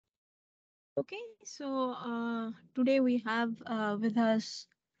Okay, so today we have with us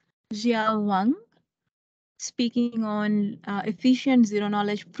Xiao Wang speaking on efficient zero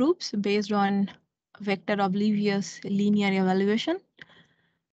knowledge proofs based on vector oblivious linear evaluation.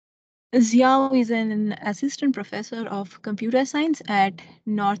 Xiao is an assistant professor of computer science at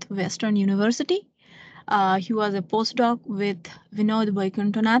Northwestern University. He was a postdoc with Vinod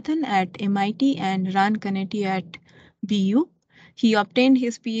Vaikunthanathan at MIT and Ran Canetti at BU. He obtained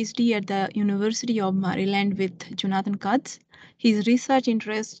his PhD at the University of Maryland with Jonathan Katz. His research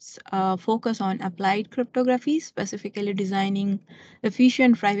interests focus on applied cryptography, specifically designing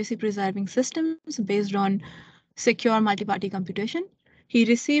efficient privacy-preserving systems based on secure multi-party computation. He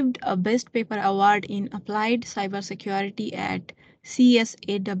received a Best Paper Award in Applied Cybersecurity at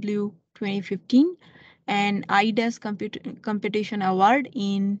CSAW 2015 and IDAS Competition Award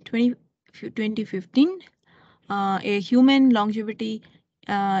in 2015, a Human Longevity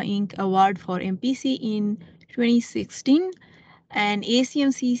Inc. Award for MPC in 2016, an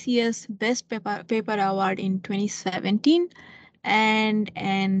ACM-CCS Best Paper Award in 2017, and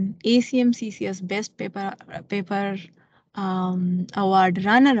an ACM-CCS Best Paper Award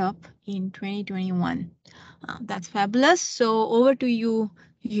runner-up in 2021. That's fabulous. So over to you,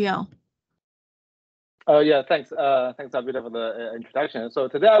 Yao. Yeah, thanks, Abida, for the introduction. So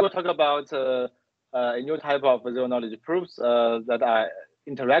today I will talk about a new type of zero knowledge proofs that are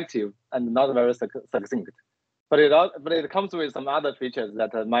interactive and not very succinct. But it comes with some other features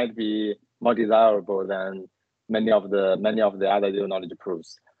that might be more desirable than many of the other zero knowledge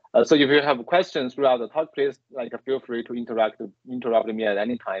proofs. So if you have questions throughout the talk, please feel free to interrupt me at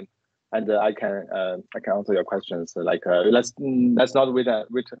any time, and I can answer your questions. Let's not wait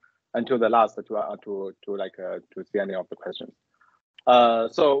until the last to see any of the questions. I'm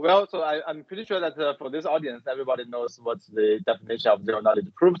pretty sure that for this audience, everybody knows what's the definition of zero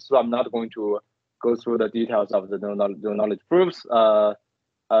knowledge proofs. So I'm not going to go through the details of the zero knowledge proofs. So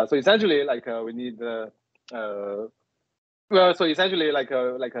essentially, we need so essentially,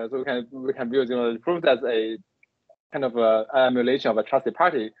 so we can build zero knowledge proofs as a kind of emulation of a trusted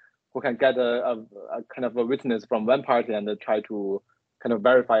party who can get a kind of a witness from one party and try to kind of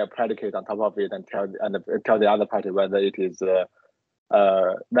verify a predicate on top of it and tell the other party whether it is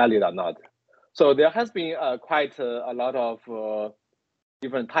valid or not. So there has been quite a lot of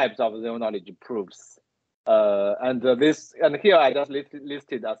different types of zero knowledge proofs. And here I just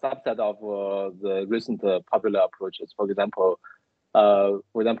listed a subset of the recent popular approaches. For example,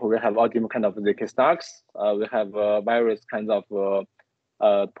 we have all different kind of zk snarks. We have various kinds of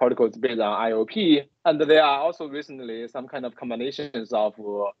protocols based on IOP, and there are also recently some kind of combinations of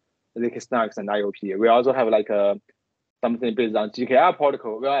zk snarks and IOP. We also have something based on GKR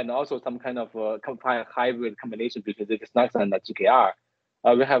protocol, and also some kind of hybrid combination between zk snarks and GKR.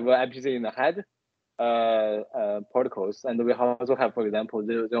 We have MPC in the head protocols, and we also have, for example,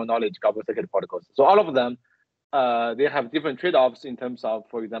 zero knowledge goblet circuit protocols. So all of them, they have different trade-offs in terms of,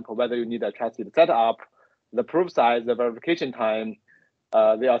 for example, whether you need a trusted setup, the proof size, the verification time,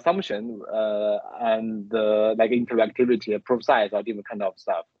 the assumption, and interactivity, proof size, or different kind of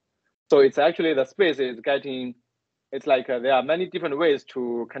stuff. So it's actually the space is getting. It's there are many different ways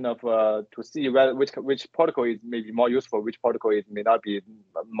to kind of to see which protocol is maybe more useful, which protocol may not be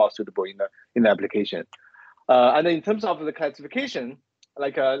more suitable in the application. And then in terms of the classification,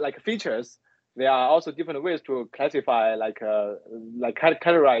 like features, there are also different ways to classify,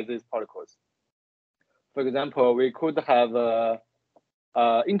 categorize these protocols. For example, we could have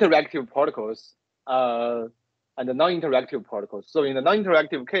interactive protocols and the non-interactive protocols. So in the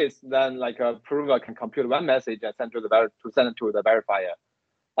non-interactive case, then a prover can compute one message and send it to the verifier.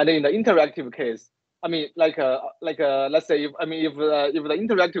 And in the interactive case, I mean, let's say if the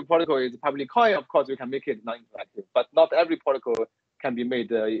interactive protocol is public coin, of course we can make it non-interactive. But not every protocol can be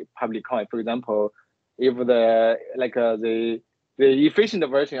made public coin. For example, if the efficient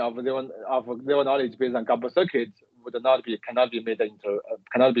version of zero knowledge based on goblet circuit cannot be made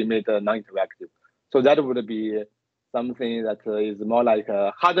non-interactive. So that would be something that is more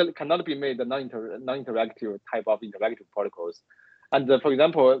harder, cannot be made non-interactive type of interactive protocols. And for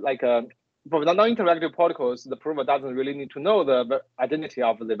example, for the non-interactive protocols, the prover doesn't really need to know the identity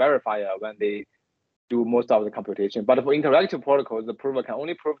of the verifier when they do most of the computation. But for interactive protocols, the prover can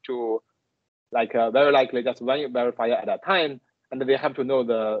only prove to very likely just one verifier at a time, and they have to know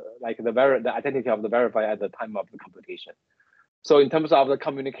the identity of the verifier at the time of the computation. So in terms of the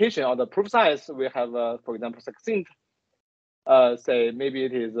communication or the proof size, we have, for example, succinct. Say maybe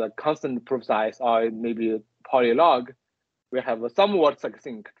it is a constant proof size or maybe polylog. We have a somewhat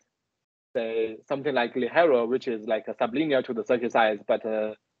succinct. Say something like Lihero, which is like a sublinear to the circuit size, but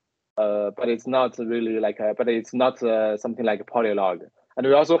but it's not really like but it's not something like a polylog. And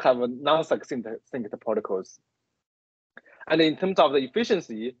we also have non-succinct protocols. And in terms of the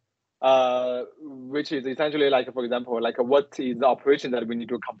efficiency, which is essentially like, for example, like what is the operation that we need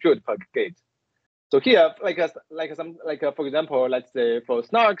to compute per gate. So here, for example, let's say for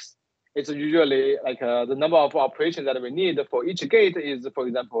snarks, it's usually like the number of operations that we need for each gate is, for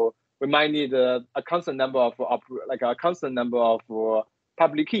example, we might need a constant number of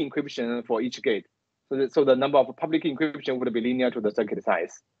public key encryption for each gate. So the number of public key encryption would be linear to the circuit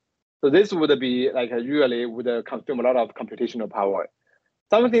size. So this would be like usually would consume a lot of computational power.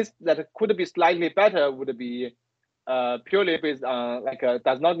 Some things that could be slightly better would be purely based on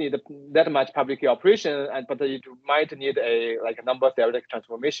does not need that much public key operation, but it might need a number theoretic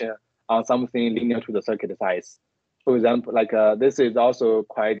transformation on something linear to the circuit size. For example, this is also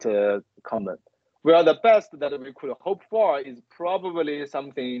quite common. Well, the best that we could hope for is probably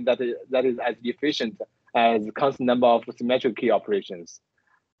something that is as efficient as constant number of symmetric key operations,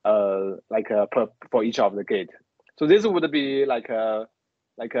 for each of the gate. So this would be it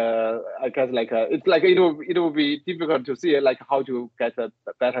will be difficult to see how to get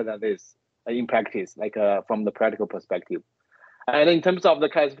better than this in practice, from the practical perspective. And in terms of the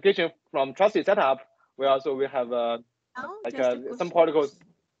classification from trusted setup, we have some protocols.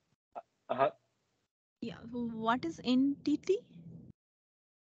 Yeah, what is NTT?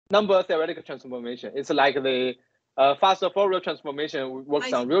 Number theoretic transformation. It's like the faster Fourier transformation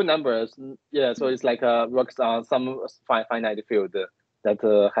works on real numbers. Yeah, so it's works on some finite field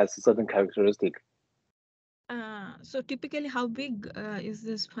that has certain characteristic. So typically, how big is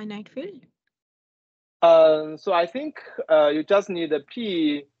this finite field? So I think you just need a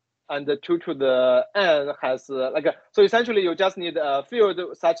p, and the 2 to the n has so essentially you just need a field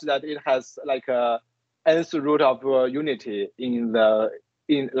such that it has a nth root of unity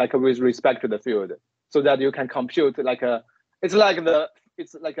with respect to the field, so that you can compute so as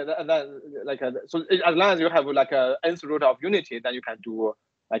long as you have a nth root of unity, then you can do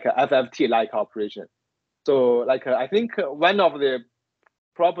a FFT operation. So I think one of the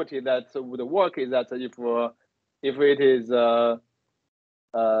property that would work is that if it is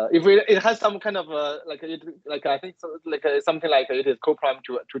if it has some kind of I think so, something like it is co-prime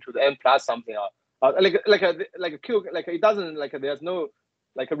to the n plus something, or it doesn't there's no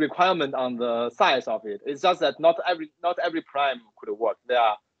a requirement on the size of it. It's just that not every prime could work. There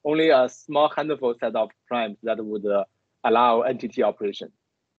are only a small handful set of primes that would allow NTT operation.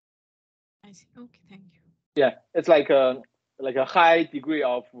 I see. Okay, thank you. Yeah, it's like a high degree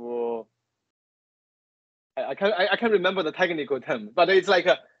of I can't remember the technical term, but it's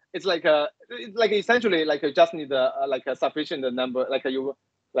essentially you just need a sufficient number, as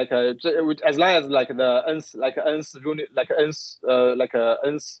long as the nth nth unit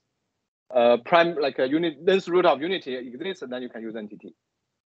nth prime unit nth root of unity exists, and then you can use NTT.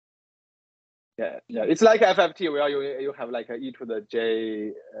 Yeah, it's like FFT where you have e to the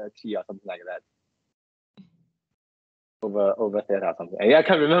j t or something like that over theta or something. Yeah, I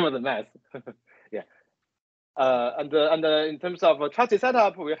can't remember the math. Yeah. And in terms of trusted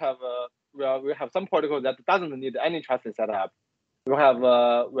setup, we have some protocol that doesn't need any trusted setup. We have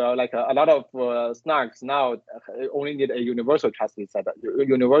a lot of snarks now only need a universal trusted setup.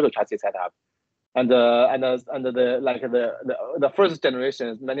 And the first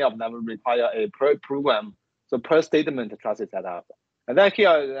generation, many of them require a per program, so per statement trusted setup. And then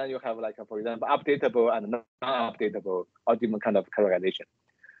here you have for example updatable and non-updatable or different kind of categorization.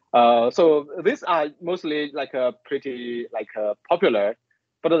 So these are mostly pretty popular,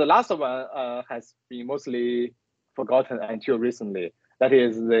 but the last one has been mostly forgotten until recently. That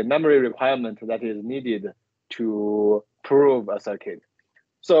is the memory requirement that is needed to prove a circuit.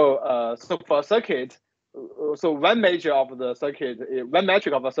 So for a circuit, so one metric of a circuit is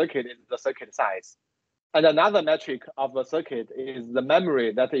the circuit size, and another metric of a circuit is the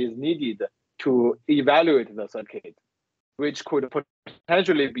memory that is needed to evaluate the circuit, which could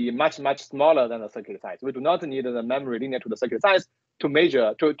potentially be much smaller than the circuit size. We do not need the memory linear to the circuit size to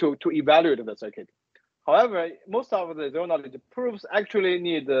measure to evaluate the circuit. However, most of the zero knowledge proofs actually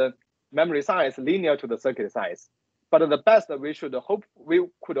need the memory size linear to the circuit size. But the best that we could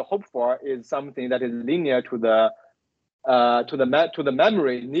hope for is something that is linear to the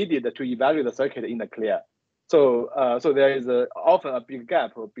memory needed to evaluate the circuit in the clear. So there is often a big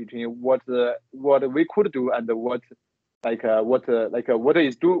gap between what we could do and what is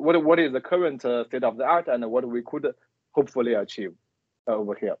the current state of the art and what we could hopefully achieve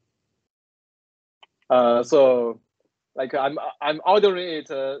over here. So like I'm ordering it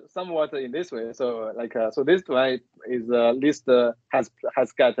somewhat in this way. So so this one is least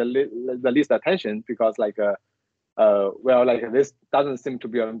has got the least attention because well, this doesn't seem to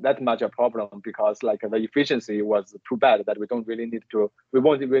be that much a problem because the efficiency was too bad that we won't really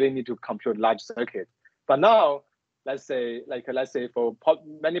need to compute large circuit. But now, let's say for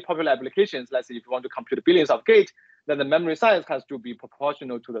many popular applications, let's say if you want to compute billions of gates, then the memory size has to be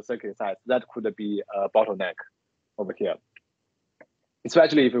proportional to the circuit size. That could be a bottleneck over here,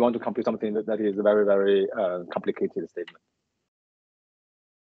 especially if you want to compute something that is a very, very complicated statement.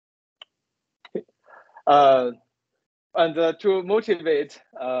 And to motivate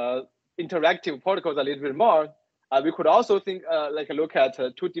interactive protocols a little bit more, we could also think look at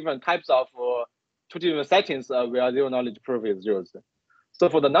two different settings where zero knowledge proof is used. So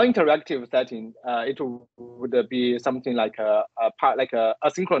for the non-interactive setting, it would be something like a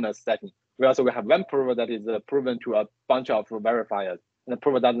asynchronous setting, where also we have one prover that is proven to a bunch of verifiers, and the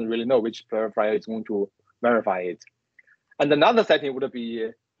prover doesn't really know which verifier is going to verify it. And another setting would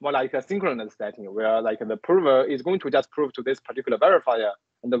be more like a synchronous setting, where the prover is going to just prove to this particular verifier,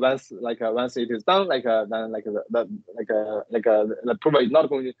 and once it is done, the prover is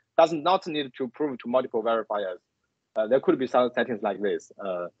does not need to prove to multiple verifiers. There could be some settings like this.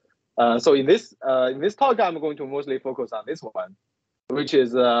 So in this talk, I'm going to mostly focus on this one, which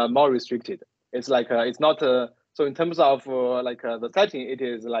is more restricted. It's it's not so in terms of the setting, it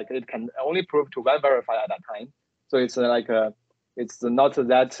is it can only prove to one verifier at a time. So it's it's not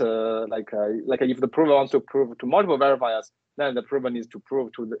that if the prover wants to prove to multiple verifiers, then the prover needs to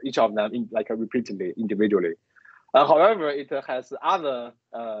prove to each of them repeatedly, individually. However, it has other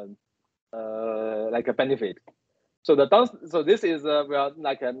a benefit. So this is well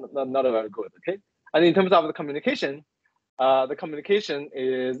not very good. Okay, and in terms of the communication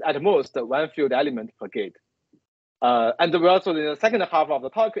is at most one field element per gate. And also in the second half of the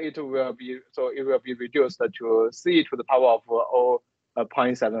talk, it will be reduced to c to the power of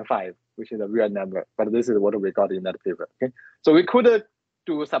 0.75, which is a real number. But this is what we got in that paper. Okay, so we could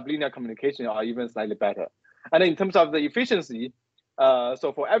do sublinear communication or even slightly better. And in terms of the efficiency,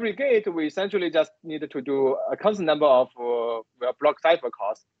 so for every gate, we essentially just need to do a constant number of block cipher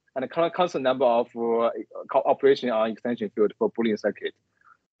costs and a constant number of operation on extension field for Boolean circuit.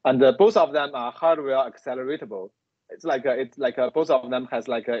 And both of them are hardware acceleratable. It's both of them has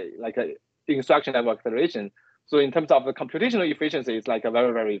a instruction level acceleration. So in terms of the computational efficiency, it's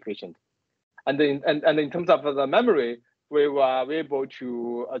very, very efficient. And in terms of the memory, we were able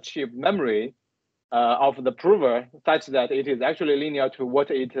to achieve memory of the prover such that it is actually linear to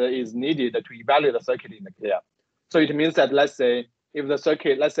what it is needed to evaluate the circuit in the clear. So it means that let's say if the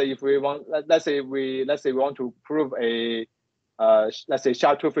circuit, if we want to prove a let's say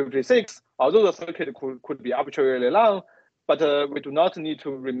SHA-256, although the circuit could be arbitrarily long, but we do not need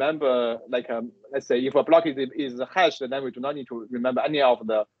to remember, let's say if a block is hashed, then we do not need to remember any of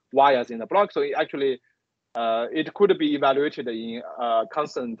the wires in the block. So it could be evaluated in a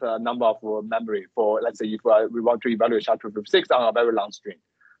constant number of memory for, let's say, if we want to evaluate SHA-256 on a very long string.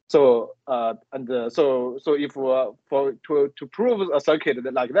 So so if to prove a circuit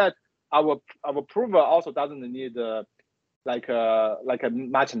like that, our prover also doesn't need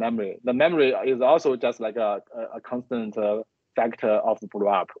much memory. The memory is also just a constant factor of the blow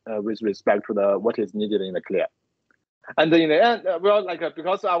up with respect to what is needed in the clear. And in the end,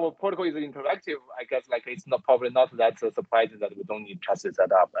 because our protocol is interactive, I guess it's probably not that surprising that we don't need trusted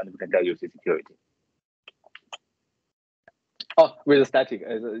setup and we can get UC security. Oh, with static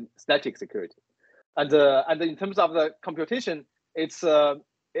security, and in terms of the computation, it's I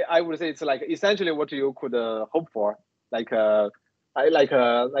would say it's essentially what you could hope for. You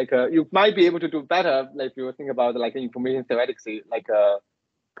might be able to do better if you think about information theoretics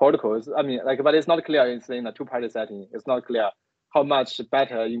protocols. I mean, but it's not clear. It's in a two-party setting. It's not clear how much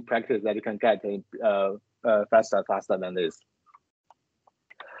better in practice that you can get faster than this.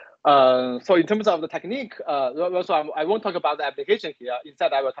 So in terms of the technique, also I won't talk about the application here.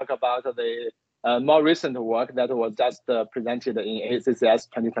 Instead, I will talk about the more recent work that was just presented in ACCS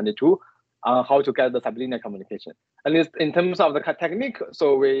 2022 on how to get the sublinear communication. And in terms of the technique,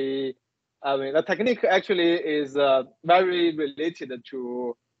 so the technique actually is very related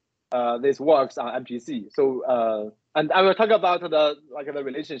to this works on MPC. So and I will talk about the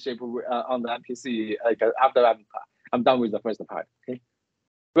relationship on the MPC after I'm done with the first part. Okay.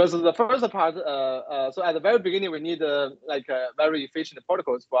 Because the first part, so at the very beginning, we need very efficient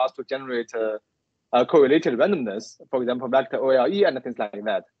protocols for us to generate correlated randomness, for example, vector OLE and things like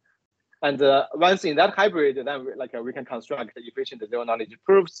that. And once in that hybrid, then we can construct efficient zero knowledge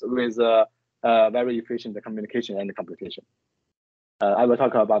proofs with very efficient communication and computation. I will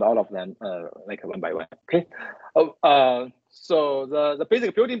talk about all of them like one by one. Okay. So the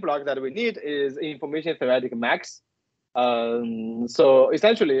basic building block that we need is information theoretic max. So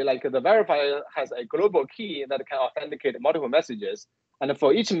essentially, like the verifier has a global key that can authenticate multiple messages, and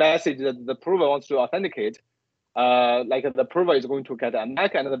for each message that the prover wants to authenticate, like the prover is going to get a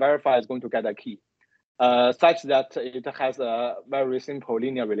MAC and the verifier is going to get a key, such that it has a very simple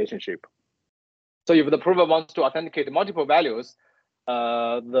linear relationship. So if the prover wants to authenticate multiple values,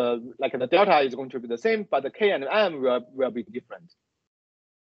 the delta is going to be the same, but the K and M will be different.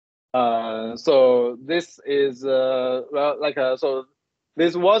 So this is so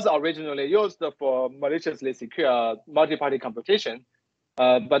this was originally used for maliciously secure multi-party computation,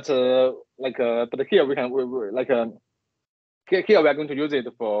 but here we can here we are going to use it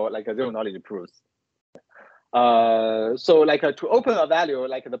for like a zero knowledge proofs. So to open a value,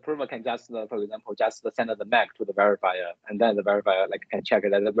 like the prover can just, for example, just send the MAC to the verifier, and then the verifier can check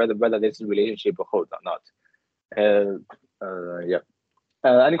that whether this relationship holds or not. Yeah.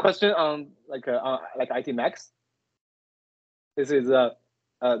 Any question on IT Max? This is a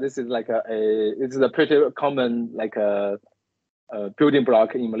pretty common building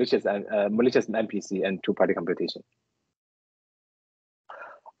block in malicious MPC and two-party computation.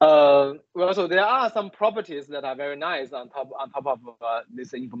 Well, so there are some properties that are very nice on top of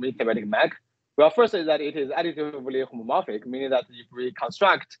this information theoretic MAC. Well, first is that it is additively homomorphic, meaning that if we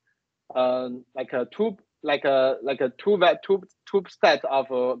construct a two set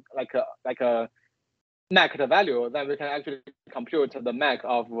of a MAC value, then we can actually compute the MAC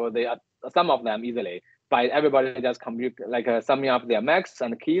of the sum of them easily by everybody just compute summing up their MACs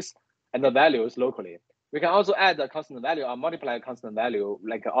and keys and the values locally. We can also add a constant value or multiply a constant value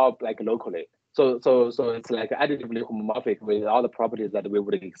locally. So it's additively homomorphic with all the properties that we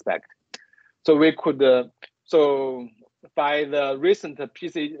would expect. So we could so by the recent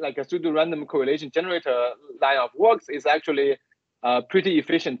PC pseudo random correlation generator line of works is actually pretty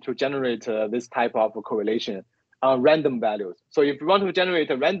efficient to generate this type of correlation on random values. So if you want to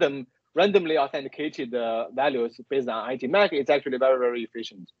generate a randomly authenticated values based on ITMAC, it's actually very, very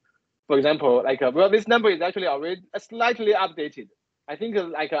efficient. For example, well, this number is actually already slightly updated. I think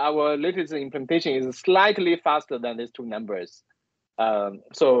our latest implementation is slightly faster than these two numbers.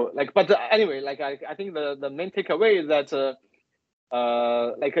 But anyway, I think the main takeaway is that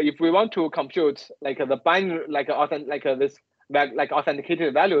if we want to compute the binary this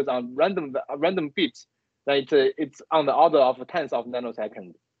authenticated values on random bits, then it's on the order of tenths of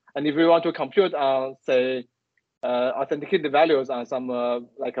nanosecond. And if we want to compute say authenticated values on some for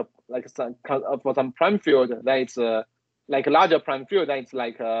some prime field, then it's a larger prime field, then it's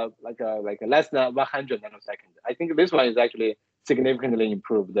less than 100 nanoseconds. I think this one is actually significantly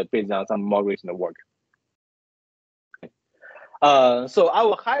improved based on some more recent work. So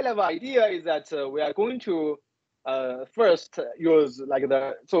our high level idea is that we are going to first use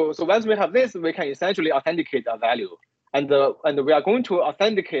so once we have this, we can essentially authenticate a value, and we are going to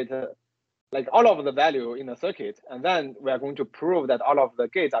authenticate all of the value in the circuit, and then we are going to prove that all of the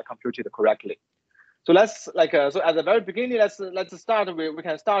gates are computed correctly. So let's so at the very beginning, let's start with we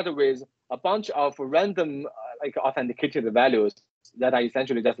can start with a bunch of random authenticated values that are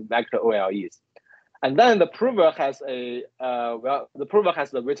essentially just vector OLEs, and then the prover has the prover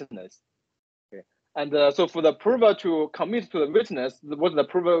has the witness. Okay. And so for the prover to commit to the witness, what the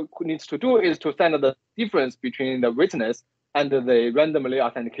prover needs to do is to find the difference between the witness and the randomly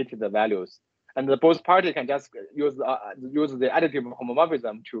authenticated values. And both parties can just use the additive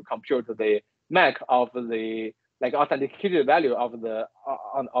homomorphism to compute the MAC of the authenticated value of the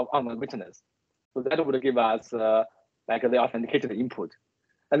on the witness. So that would give us the authenticated input.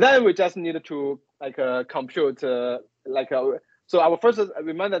 And then we just need to compute so our first,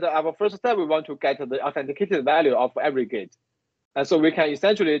 remember that our first step, we want to get the authenticated value of every gate. And so we can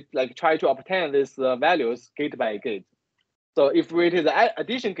essentially try to obtain these values gate by gate. So if it is an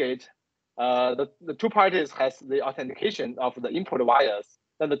addition gate, the two parties has the authentication of the input wires,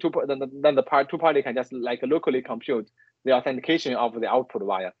 then the two party can just locally compute the authentication of the output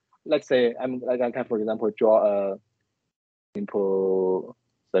wire. Let's say I can, for example, draw a simple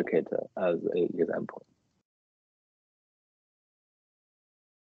circuit as an example.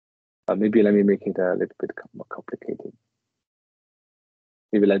 Maybe let me make it a little bit more complicated.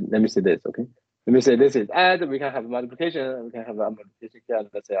 Maybe let me say this, okay? Let me say this is add, we can have multiplication, we can have a multiplication here,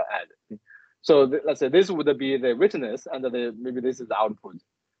 let's say add. So let's say this would be the witness, and maybe this is the output.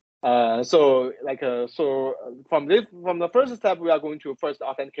 So from the first step, we are going to first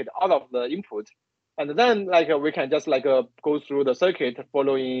authenticate all of the input, And then like we can just like go through the circuit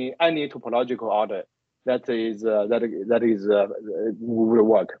following any topological order that will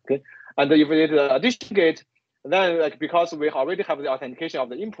work. Okay, and if it is an addition gate, then like because we already have the authentication of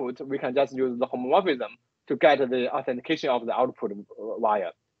the input, we can just use the homomorphism to get the authentication of the output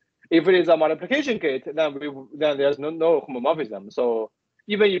wire. If it is a multiplication gate, then there's no homomorphism. So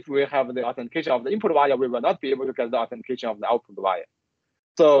even if we have the authentication of the input wire, we will not be able to get the authentication of the output wire.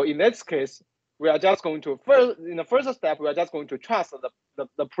 So in this case, we are just going to in the first step, we are just going to trust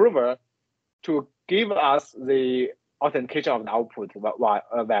the prover to give us the authentication of the output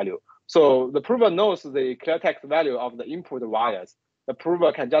value. So the prover knows the clear text value of the input wires. The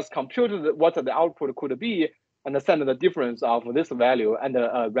prover can just compute what the output could be and send the difference of this value and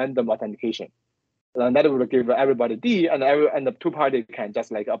a random authentication. And that will give everybody D, and the two parties can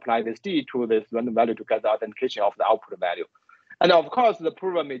just like apply this D to this random value to get the authentication of the output value. And of course, the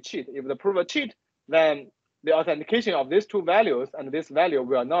prover may cheat. If the prover cheat, then the authentication of these two values and this value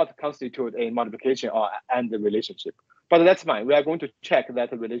will not constitute a multiplication or AND relationship. But that's fine. We are going to check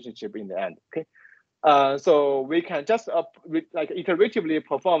that relationship in the end. Okay. So we can just like iteratively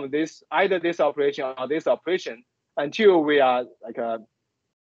perform either this operation or this operation until we are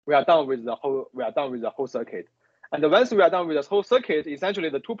done with the whole circuit. And once we are done with the whole circuit, essentially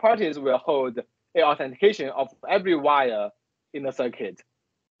the two parties will hold a authentication of every wire in the circuit.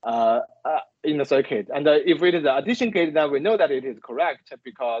 And if it is an addition gate, then we know that it is correct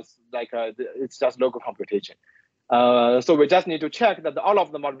because it's just local computation. So we just need to check that all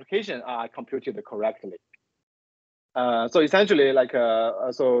of the multiplications are computed correctly. So essentially,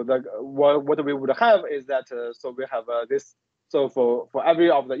 what we would have is that so we have this. So for every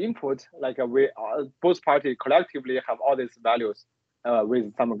of the input, both parties collectively have all these values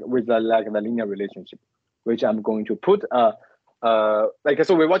with the linear relationship, which I'm going to put.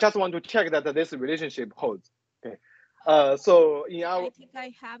 So we just want to check that this relationship holds. Okay. So I think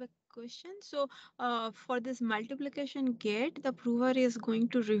I have a question. So for this multiplication gate, the prover is going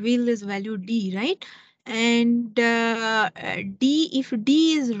to reveal this value D, right? And D, if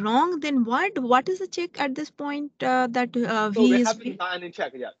D is wrong, then what is the check at this point that so we V is? haven't done any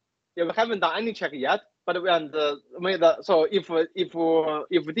check yet. Yeah, we haven't done any check yet. But so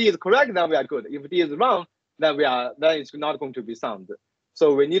if D is correct, then we are good. If D is wrong, then it's not going to be sound.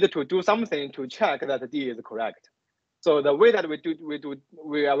 So we need to do something to check that D is correct. So the way that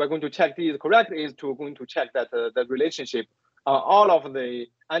we're going to check D is correct is going to check that the relationship, all of the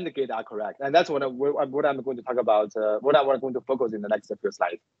AND gate are correct, and that's what I'm going to talk about. What I'm going to focus in the next few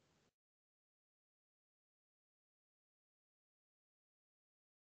slides.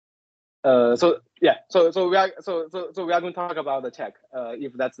 So we are going to talk about the check,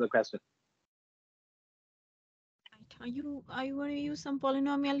 if that's the question. Are you going to use some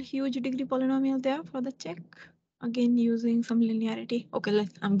huge degree polynomial there for the check? Again, using some linearity. Okay,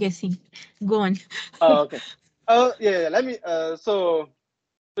 I'm guessing. Go on. Okay. Yeah. Let me. So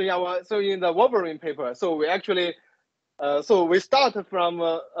in the Wolverine paper, so we actually. So we start from.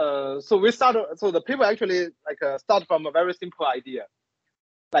 So the paper actually start from a very simple idea.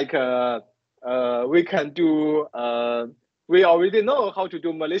 We can do. We already know how to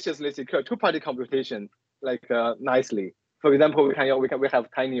do maliciously secure two-party computation nicely. For example, we have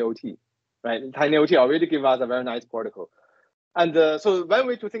TinyOT, right? TinyOT already give us a very nice protocol. And so one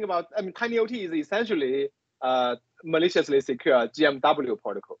way to think about, TinyOT is essentially maliciously secure GMW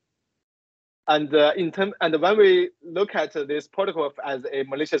protocol. And when we look at this protocol as a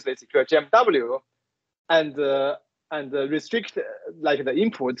maliciously secure GMW, and restrict the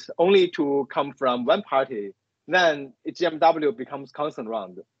input only to come from one party, then GMW becomes constant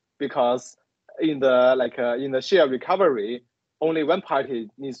round, because in the share recovery, only one party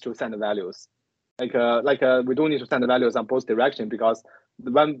needs to send the values. We don't need to send the values on both directions because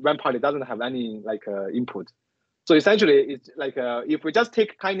the one party doesn't have any input. So essentially, it's if we just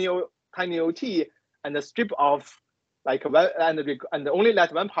take TinyOT and strip off and only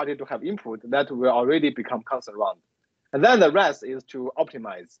let one party to have input, that will already become constant round. And then the rest is to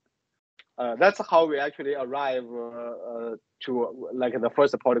optimize. That's how we actually arrive to the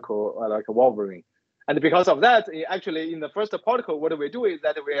first protocol, Wolverine. And because of that, actually in the first protocol, what we do is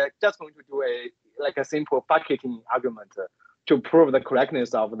that we are just going to do a simple bucketing argument to prove the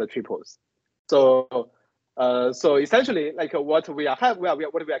correctness of the triples. So essentially, what we are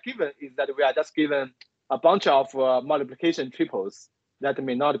given is that we are just given a bunch of multiplication triples that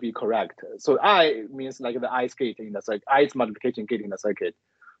may not be correct. So I means the i's gate in the circuit, i's multiplication gate in the circuit.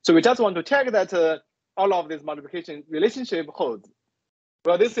 So we just want to check that all of this multiplication relationship holds.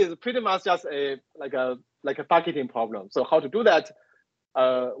 Well, this is pretty much just a bucketing problem. So how to do that?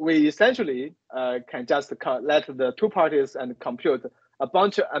 we essentially can just let the two parties and compute a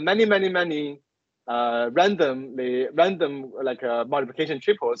bunch of many random like multiplication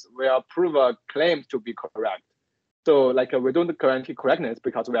triples where prover claims to be correct. So like we don't guarantee correctness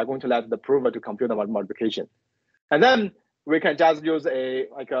because we are going to let the prover to compute the multiplication, and then we can just use a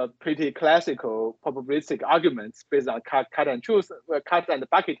pretty classical probabilistic arguments based on cut and choose, cut and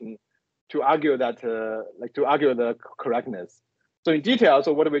bucketing to argue that to argue the correctness. So in detail,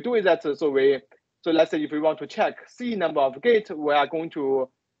 so what we do is that so let's say if we want to check C number of gates, we are going to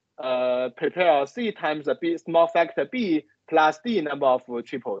prepare C times a B small factor B plus D number of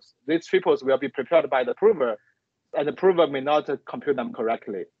triples. These triples will be prepared by the prover, and the prover may not compute them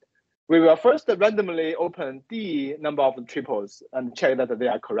correctly. We will first randomly open D number of triples and check that they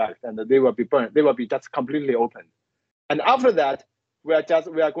are correct, and they will be burned. They will be just completely open. And after that, we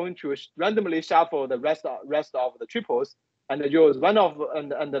are going to randomly shuffle the rest of the triples and use one of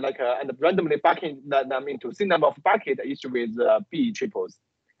and randomly bucket them into C number of bucket each with B triples,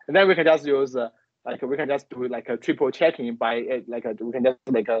 and then we can just use we can just do like a triple checking by we can just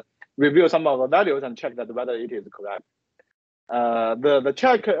review some of the values and check that whether it is correct. The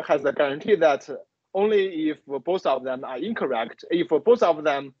check has a guarantee that only if both of them are incorrect, if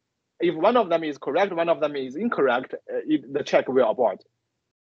one of them is correct, one of them is incorrect, the check will abort.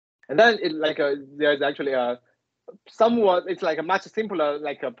 And then there's actually a somewhat, it's like a much simpler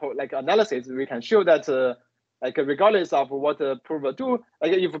analysis. We can show that regardless of what the prover do,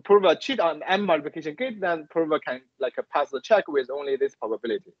 if a prover cheat on M multiplication gate, then prover can pass the check with only this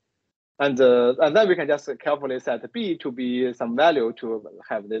probability. And then we can just carefully set B to be some value to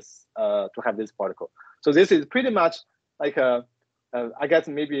have this particle. So this is pretty much I guess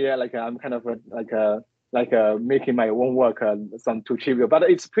maybe I'm kind of making my own work some too trivial, but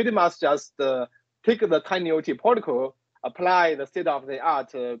it's pretty much just take the tiny OT particle, apply the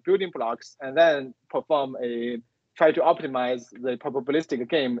state-of-the-art building blocks, and then try to optimize the probabilistic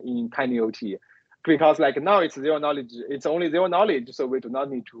game in tiny OT. Because now it's zero knowledge, it's only zero knowledge, so we do not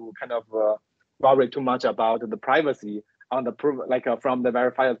need to kind of worry too much about the privacy on the proof, from the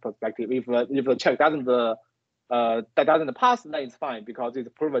verifier's perspective. If the check doesn't pass, then it's fine because it's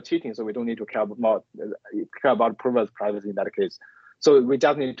prover cheating, so we don't need to care about prover's privacy in that case. So we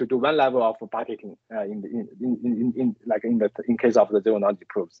just need to do one level of bucketing in case of the zero knowledge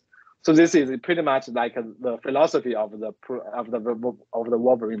proofs. So this is pretty much like the philosophy of the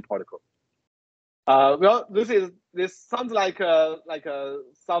Wolverine protocol. Well, this sounds like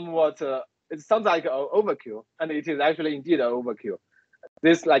somewhat it sounds like an overkill, and it is actually indeed an overkill.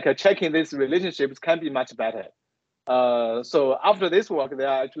 This checking these relationships can be much better. So after this work, they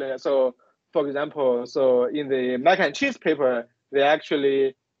are actually for example, in the Mac and Cheese paper, they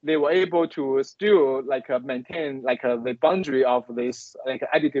were able to still maintain the boundary of this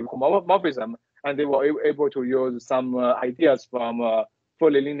additive homomorphism, and they were able to use some ideas from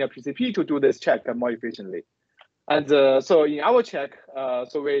fully linear PCP to do this check more efficiently. And so in our check,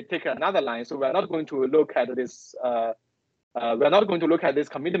 so we take another line. So we're not going to look at this. We're not going to look at this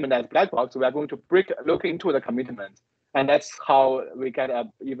commitment as black box. We are going to look into the commitment, and that's how we get a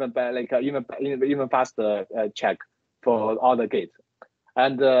even faster check for all the gates.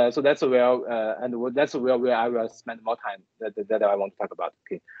 And so that's where I will spend more time that I want to talk about.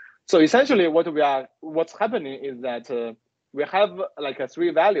 Okay, so essentially what's happening is that we have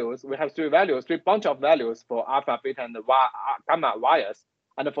three values. We have three bunch of values for alpha, beta, and gamma wires,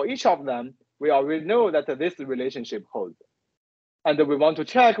 and for each of them, we already know that this relationship holds, and we want to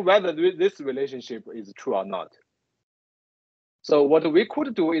check whether this relationship is true or not. So what we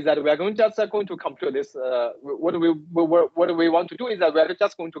could do is that we are going to compute this. What we want to do is that we are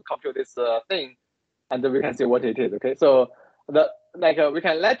just going to compute this thing, and we can see what it is. Okay, so we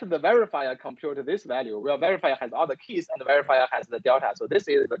can let the verifier compute this value. Well, verifier has all the keys, and the verifier has the delta. So this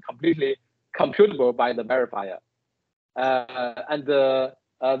is completely computable by the verifier, and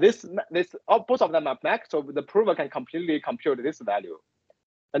both of them are MAC. So the prover can completely compute this value.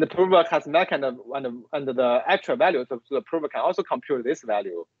 And the prover has MAC and the actual value, so the prover can also compute this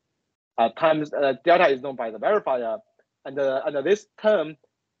value. Times delta is known by the verifier, and this term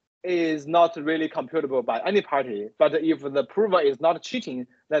is not really computable by any party. But if the prover is not cheating,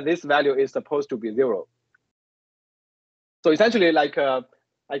 then this value is supposed to be 0. So essentially, so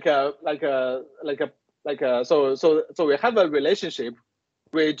we have a relationship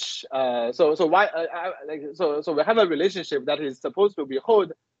which so we have a relationship that is supposed to be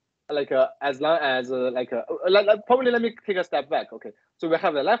hold as long as probably let me take a step back. Okay, so we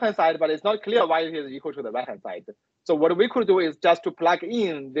have the left hand side, but it's not clear why it is equal to the right hand side. So what we could do is just to plug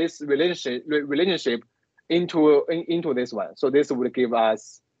in this relationship into this one. So this would give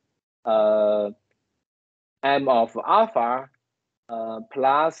us m of alpha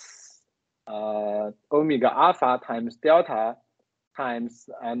plus omega alpha times delta times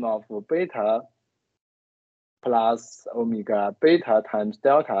m of beta plus omega beta times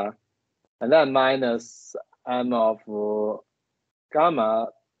delta, and then minus m of gamma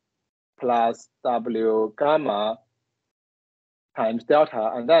plus w gamma times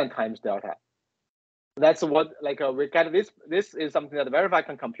delta, and then times delta. That's what we get this. This is something that the verifier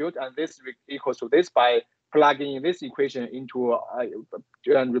can compute, and this equals to this by plugging in this equation into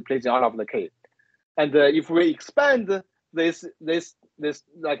and replacing all of the k. And if we expand this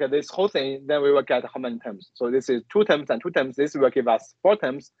whole thing, then we will get how many terms? So this is 2 terms and 2 terms. This will give us 4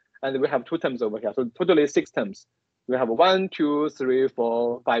 terms, and we have 2 terms over here. So totally 6 terms. We have 1, 2, 3,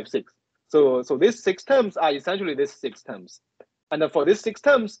 4, 5, 6. So these 6 terms are essentially these 6 terms. And for these 6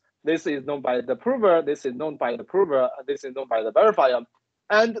 terms, this is known by the prover, this is known by the prover, this is known by the verifier.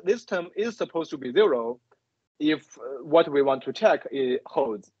 And this term is supposed to be 0 if what we want to check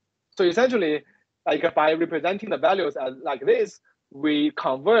holds. So essentially, by representing the values as like this, we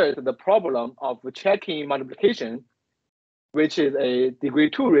convert the problem of checking multiplication, which is a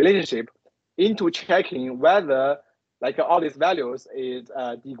degree 2 relationship, into checking whether all these values is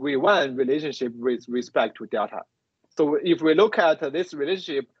a degree 1 relationship with respect to delta. So if we look at this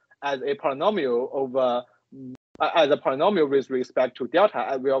relationship as a polynomial over with respect to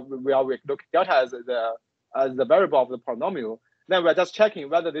delta, and we look at delta as the variable of the polynomial, then we're just checking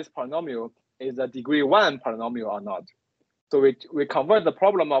whether this polynomial is a degree 1 polynomial or not. So we convert the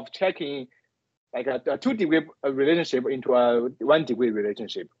problem of checking a 2-degree relationship into a 1-degree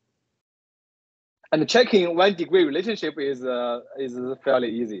relationship. And checking 1-degree relationship is fairly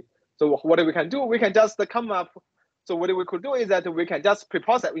easy. So what we can do, we can just come up. So what we could do is that we can just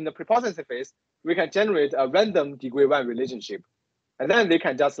preprocess in the preprocessing phase, we can generate a random degree 1 relationship. And then they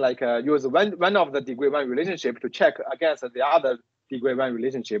can just use one of the degree 1 relationship to check against the other degree 1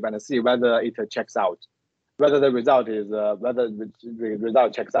 relationship and see whether it checks out, whether the result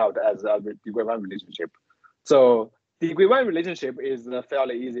checks out as a degree 1 relationship. So degree 1 relationship is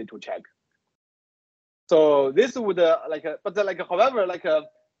fairly easy to check. So this would but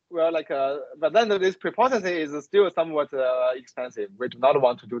then this preprocessing is still somewhat expensive. We do not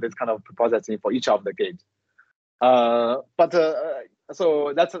want to do this kind of preprocessing for each of the gates. So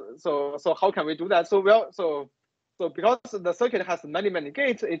how can we do that? So because the circuit has many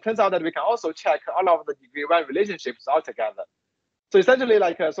gates, it turns out that we can also check all of the degree 1 relationships altogether. So essentially,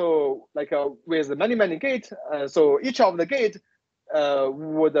 with many gates, so each of the gate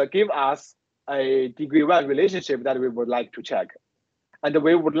would give us a degree 1 relationship that we would like to check. And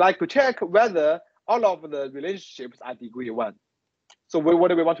we would like to check whether all of the relationships are degree 1. So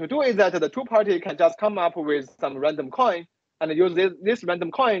what we want to do is that the 2 parties can just come up with some random coin and use this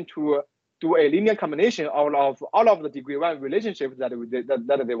random coin to do a linear combination of all of the degree 1 relationships that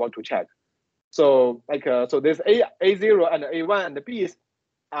they want to check. So so this A0 and A1 and the B's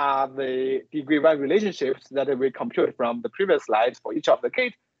are the degree 1 relationships that we compute from the previous slides for each of the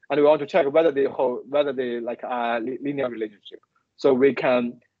gates, and we want to check whether they are linear relationship. So we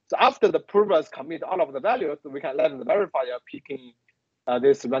can, so after the provers commit all of the values, we can let the verifier picking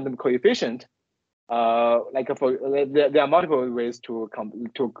this random coefficient. There are multiple ways to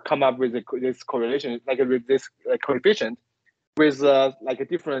come up with this correlation, with this coefficient, with a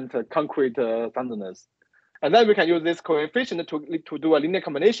different concrete thunderness. And then we can use this coefficient to do a linear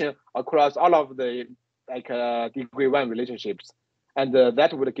combination across all of the degree 1 relationships, and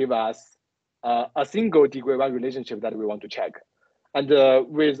that would give us a single degree 1 relationship that we want to check. And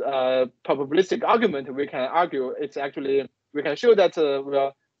with a probabilistic argument, we can argue we can show that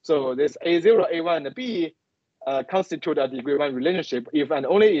so this A0, A1, and B constitute a degree 1 relationship if and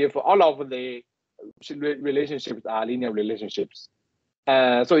only if all of the relationships are linear relationships.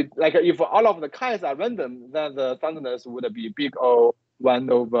 So if all of the chi's are random, then the thunderness would be big O 1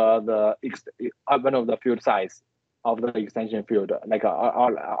 over the field size of the extension field,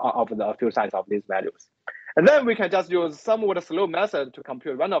 all of the field size of these values. And then we can just use somewhat slow method to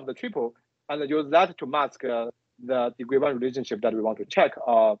compute one of the triple and use that to mask the degree 1 relationship that we want to check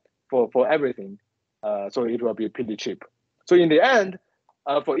for everything. So it will be pretty cheap. So in the end,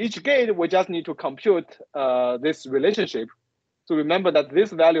 for each gate, we just need to compute this relationship. So remember that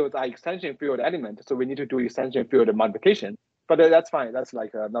these values are extension field elements. So we need to do extension field multiplication, but that's fine. That's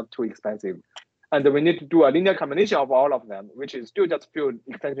not too expensive. And we need to do a linear combination of all of them, which is still just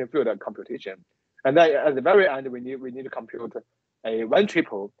extension field computation. And then at the very end, we need to compute a 1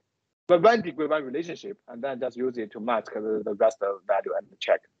 triple, but 1 degree 1 relationship, and then just use it to mask the rest of the value and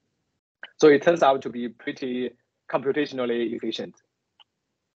check. So it turns out to be pretty computationally efficient.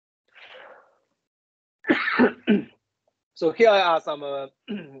 So here are some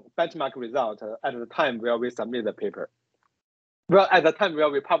benchmark results at the time where we submit the paper. Well, at the time where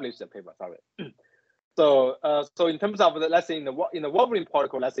we publish the paper, sorry. So in terms of let's say in the Wolverine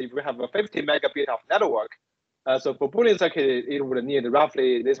protocol, let's say if we have a 50 megabit of network, so for Boolean circuit, it would need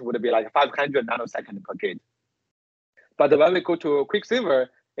roughly, this would be like 500 nanoseconds per gate. But when we go to Quicksilver,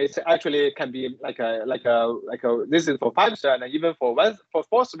 it actually can be like a this is for 5 thread, and even for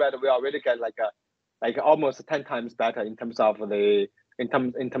 4 thread, we already get like almost 10 times better in terms of the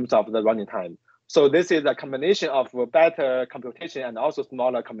running time. So this is a combination of better computation and also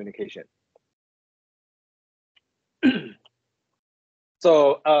smaller communication.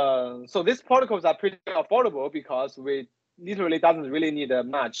 So these protocols are pretty affordable because we literally doesn't really need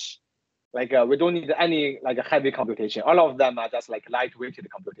much, we don't need any heavy computation. All of them are just like lightweighted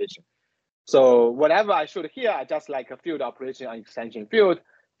computation. So whatever I showed here are just like a field operation and extension field.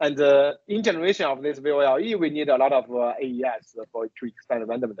 And in generation of this VOLE, we need a lot of AES to expand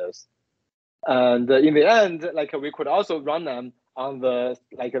randomness. And in the end, we could also run them on the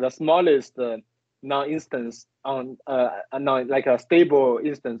smallest non-instance on a stable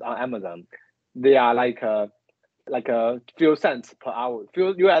instance on Amazon. They are like a few cents per hour,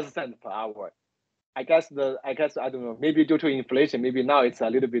 few US cents per hour. I guess I don't know, maybe due to inflation, maybe now it's a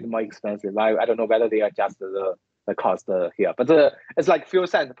little bit more expensive. I don't know whether they adjust the cost here, but it's like few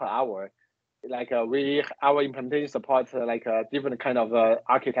cents per hour. Our implementation supports a different kind of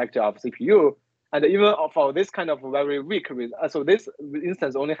architecture of CPU, and even for this kind of very weak, so this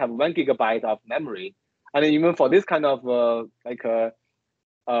instance only have 1 gigabyte of memory, and even for this kind of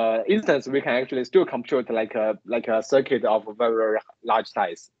instance, we can actually still compute like a circuit of very, very large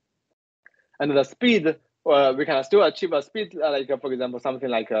size, and the speed we can still achieve a speed for example something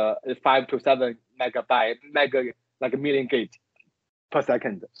like 5 to 7 million gate per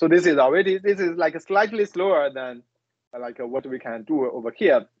second. So this is like slightly slower than what we can do over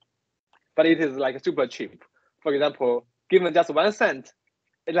here, but it is like super cheap. For example, given just 1 cent,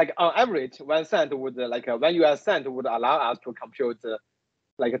 on average 1 cent would 1 US cent would allow us to compute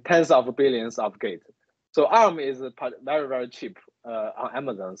tens of billions of gates. So ARM is very, very cheap on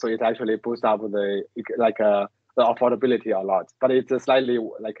Amazon, so it actually boosts up the affordability a lot, but it's slightly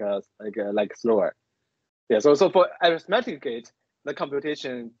slower. Yeah. So for arithmetic gate, the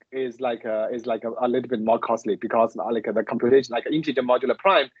computation is a little bit more costly because the computation integer modular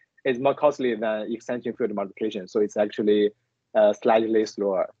prime is more costly than extension field multiplication. So it's actually slightly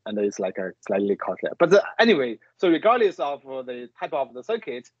slower and it's slightly costlier. But anyway, so regardless of the type of the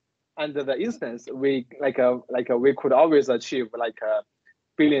circuit and the instance, we we could always achieve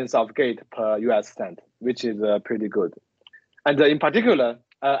billions of gate per US cent, which is pretty good. And in particular,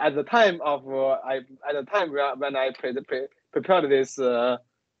 at the time when I prepared this talk,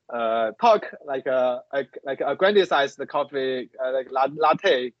 a grandized coffee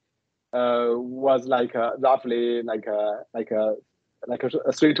latte was roughly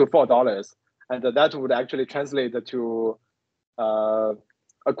 $3 to $4, and that would actually translate to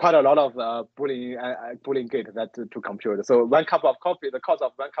quite a lot of Boolean gate that to compute. So 1 cup of coffee, the cost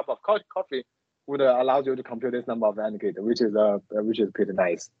of 1 cup of coffee would allow you to compute this number of AND gate, which is pretty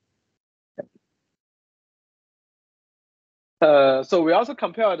nice. So we also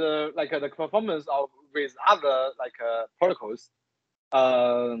compared the performance with other protocols.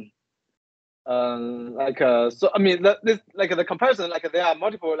 So I mean the comparison there are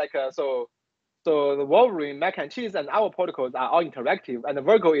multiple so the Wolverine, mac and cheese, and our protocols are all interactive, and the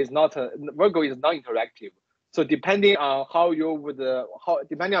Virgo is not interactive. So depending on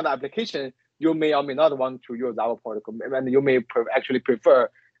depending on the application, you may or may not want to use our protocol, and you may actually prefer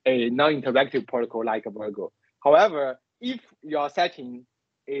a non-interactive protocol like a Virgo. However, if your setting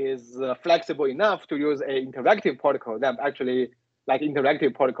is flexible enough to use an interactive protocol, then actually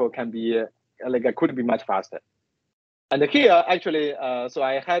interactive protocol can be could be much faster. And here, actually, so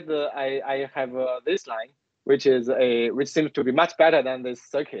I have this line, which seems to be much better than this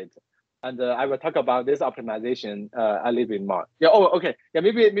circuit, and I will talk about this optimization a little bit more. Yeah. Oh, okay. Yeah.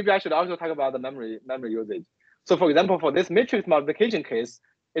 Maybe I should also talk about the memory usage. So, for example, for this matrix multiplication case,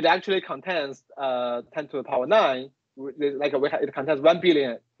 it actually contains 10 to the power 9. It contains 1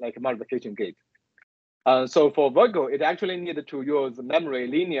 billion multiplication gate. So for Virgo, it actually needed to use memory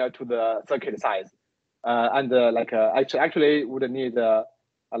linear to the circuit size. And actually would need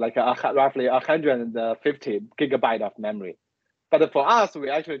roughly 150 gigabyte of memory. But for us, we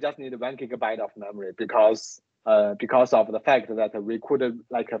actually just need 1 gigabyte of memory because of the fact that we could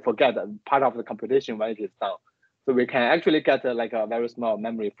forget part of the computation when it is done. So we can actually get a very small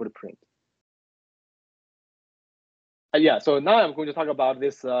memory footprint. Yeah, so now I'm going to talk about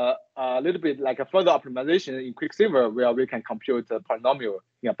this a little bit like a further optimization in Quicksilver, where we can compute a polynomial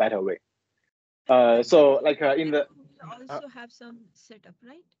in a better way. So like in the Also have some setup,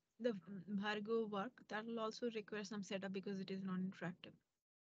 right? The Bhargo work that will also require some setup because it is non-interactive.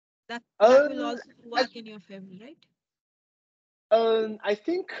 That will uh, also work in your favor, right? I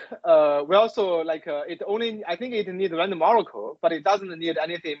think we also like it only. I think it needs random oracle, but it doesn't need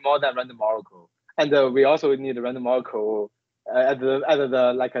anything more than random oracle. And we also need random oracle at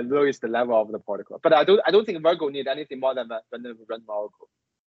the like lowest level of the protocol. But I don't think Virgo need anything more than random oracle.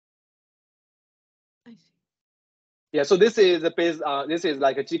 I see. Yeah. So this is based. This is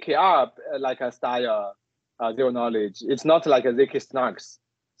like a GKR like a style zero knowledge. It's not like a ZK snarks.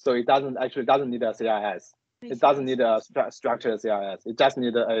 So it doesn't need a CIS. I It see. doesn't I need see. I a see. structured CIS. It just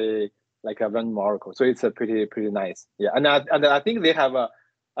need a like a random oracle. So it's a pretty nice. Yeah, and I think they have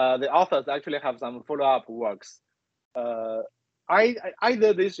the authors actually have some follow up works. Uh,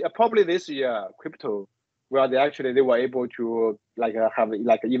 either this probably this year crypto where they were able to like have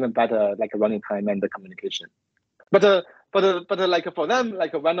like even better like running time and the communication. But like for them,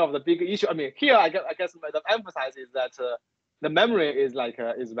 like one of the big issue. I mean, here I guess the emphasis is that the memory is like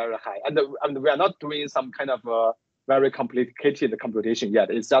is very high, and we are not doing some kind of very complicated computation yet.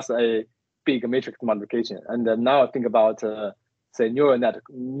 It's just a big matrix multiplication. And now think about say neural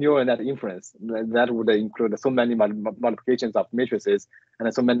net inference that would include so many multiplications of matrices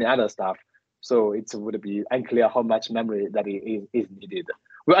and so many other stuff. So it would be unclear how much memory that is needed.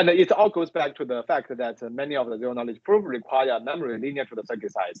 Well, and it all goes back to the fact that many of the zero knowledge proof require memory linear to the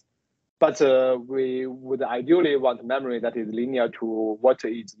circuit size. But we would ideally want memory that is linear to what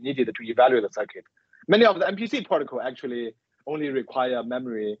is needed to evaluate the circuit. Many of the MPC protocol actually only require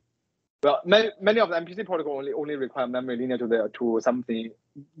memory. Well, many of the MPC protocol only require memory linear to something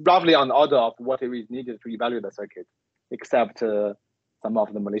roughly on the order of what is needed to evaluate the circuit, except some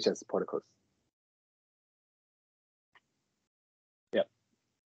of the malicious protocols. Yeah,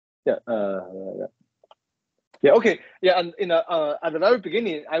 yeah. Yeah, okay. Yeah, and at the very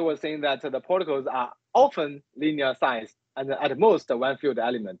beginning, I was saying that the protocols are often linear size and at most one field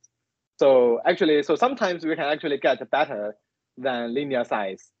element. So actually, so sometimes we can actually get better than linear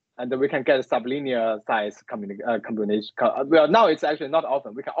size, and we can get sublinear size combination. Well, now it's actually not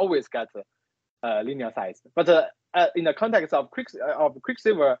often. We can always get linear size, but in the context of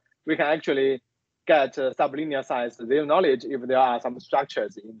Quicksilver, we can actually get sublinear size zero knowledge if there are some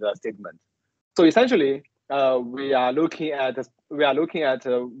structures in the statement. So essentially, we are looking at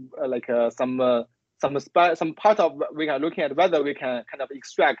like some part of we are looking at whether we can kind of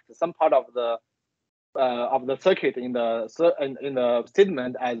extract some part of the circuit in the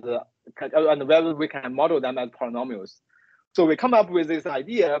statement as and whether we can model them as polynomials. So we come up with this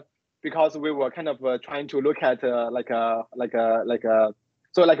idea because we were kind of trying to look at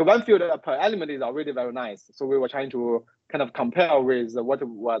so like one field per element is already very nice. So we were trying to kind of compare with what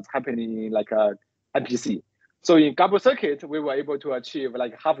was happening in like a MPC. So in Gabor circuit, we were able to achieve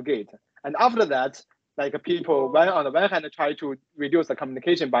like half gate. And after that, like people, on the one hand, try to reduce the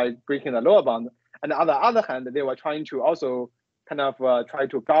communication by breaking the lower bound. And on the other hand, they were trying to also kind of try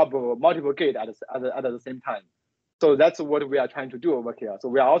to gobble multiple gate at the same time. So that's what we are trying to do over here. So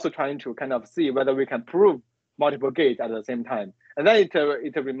we are also trying to kind of see whether we can prove multiple gate at the same time. And then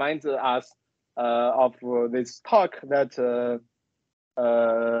it reminds us of this talk that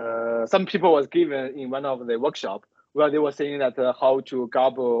some people was given in one of the workshop where they were saying that how to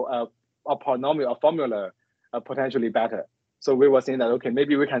gobble a polynomial, a formula potentially better. So we were saying that, okay,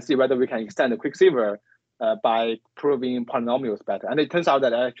 maybe we can see whether we can extend the Quicksilver by proving polynomials better. And it turns out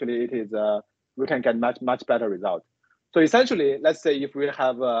that actually it is, we can get much better result. So essentially, let's say if we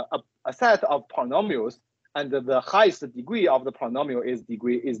have a set of polynomials and the highest degree of the polynomial is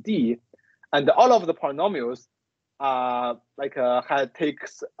D, and all of the polynomials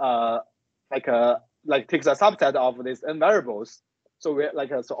takes takes a subset of these n variables. So we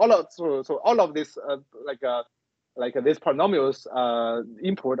so all of this these polynomials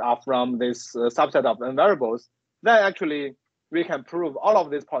input are from this subset of n variables. Then actually we can prove all of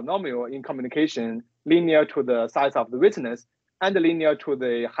this polynomial in communication linear to the size of the witness and linear to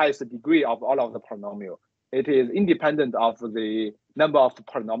the highest degree of all of the polynomial. It is independent of the number of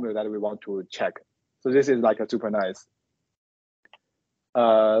polynomial that we want to check. So this is like a super nice.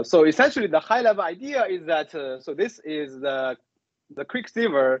 So essentially, the high level idea is that so this is the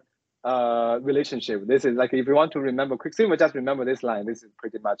Quicksilver relationship. This is like if you want to remember Quicksilver, just remember this line. This is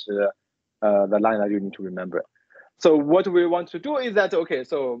pretty much the line that you need to remember. So what we want to do is that okay.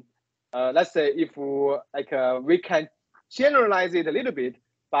 So let's say if we can generalize it a little bit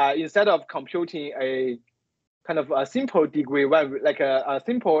by instead of computing a kind of a simple degree one, like a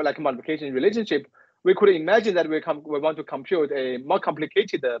simple like multiplication relationship, we could imagine that we want to compute a more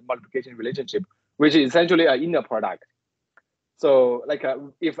complicated multiplication relationship, which is essentially an inner product. So like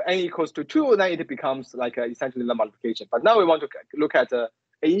if n equals to 2, then it becomes like essentially the multiplication. But now we want to look at a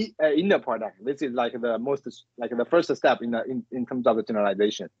inner product. This is like the most, like the first step in terms of the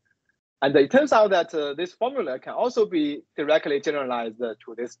generalization. And it turns out that this formula can also be directly generalized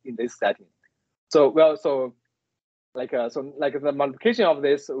to this in this setting. So like the multiplication of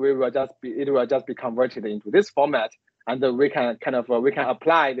this, it will just be converted into this format, and we can we can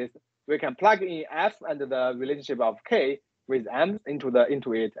apply this. We can plug in f and the relationship of k with m into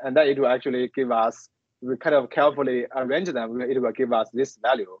it, and then it will actually give us. We kind of carefully arrange them. It will give us this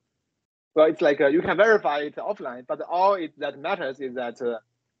value. Well, it's like you can verify it offline, but all that matters is that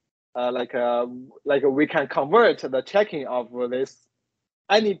we can convert the checking of this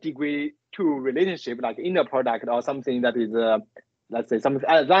any degree 2 relationship, like inner product or something that is let's say something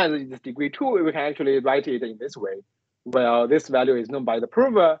as long as it's degree 2, we can actually write it in this way. Well, this value is known by the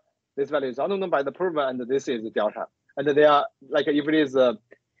prover, this value is not known by the prover, and this is delta. And they are like if it is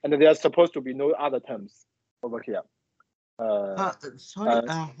and there are supposed to be no other terms over here. Sorry,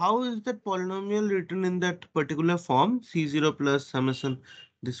 how is that polynomial written in that particular form, C0 plus summation,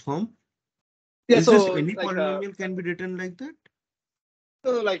 this form? Yeah, Is so this any like, polynomial can be written like that?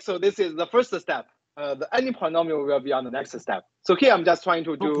 So this is the first step. Any polynomial will be on the next step. So here I'm just trying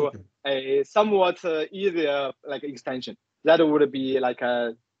to do a somewhat easier like extension. That would be like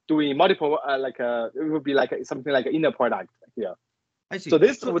doing multiple it would be like something like an inner product here. I see. So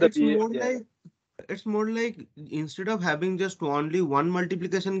this so would it's be more like it's more like instead of having just only one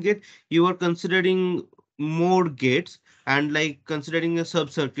multiplication gate, you are considering more gates and like considering a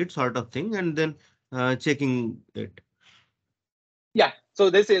sub-circuit sort of thing, and then checking it. Yeah. So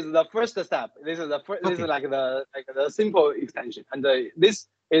this is the first step. This is the first. Okay. This is like the simple extension, and this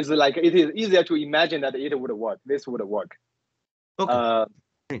is like it is easier to imagine that it would work. This would work. Okay.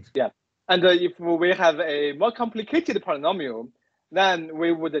 Thanks. Yeah. And if we have a more complicated polynomial, then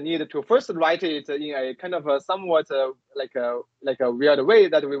we would need to first write it in a kind of a somewhat like a weird way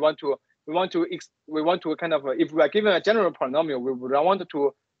that we want to kind of if we are given a general polynomial, we would want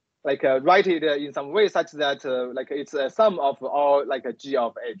to like write it in some way such that like it's a sum of all like a g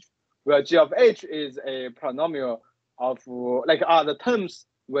of h, where g of h is a polynomial of like are the terms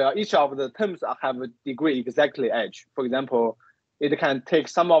where each of the terms have a degree exactly h. For example, it can take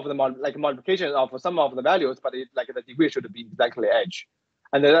some of the multiplication of some of the values, but it like the degree should be exactly h.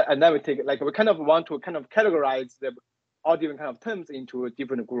 And then we take like we kind of want to kind of categorize the all different kind of terms into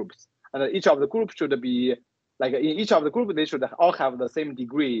different groups, and each of the groups should be like in each of the group they should all have the same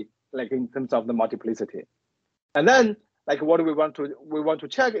degree like in terms of the multiplicity. And then like what we want to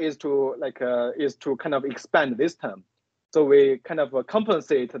check is to kind of expand this term. So we kind of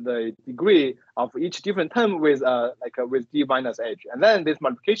compensate the degree of each different term with with d minus h, and then this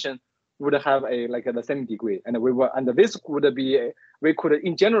multiplication would have the same degree, and this would be we could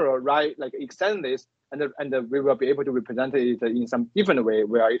in general extend this, and we will be able to represent it in some different way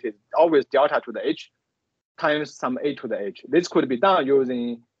where it is always delta to the h times some a to the h. This could be done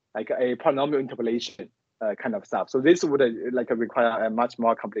using like a polynomial interpolation kind of stuff. So this would require a much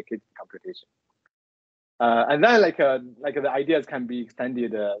more complicated computation. And then the ideas can be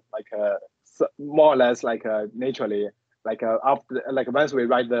extended more or less naturally after once we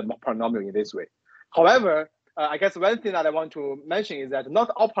write the polynomial in this way. However, I guess one thing that I want to mention is that not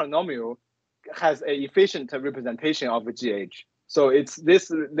all polynomial has a efficient representation of GH. So it's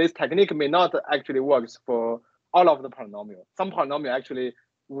this technique may not actually works for all of the polynomial. Some polynomial actually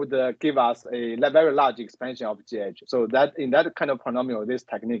would give us a very large expansion of GH. So that in that kind of polynomial, this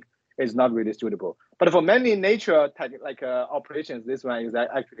technique is not really suitable. But for many nature operations, this one is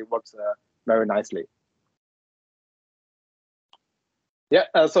actually works very nicely. Yeah.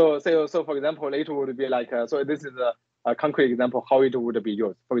 So for example, it would be like so. This is a concrete example how it would be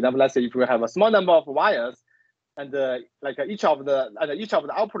used. For example, let's say if we have a small number of wires, and each of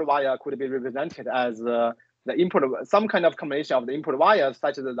the output wire could be represented as the input, some kind of combination of the input wires,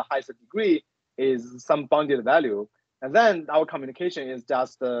 such that the highest degree is some bounded value. And then our communication is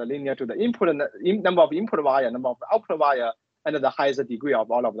just linear to the number of input wire, number of output wire, and the highest degree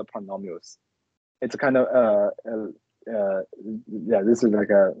of all of the polynomials. It's kind of yeah, this is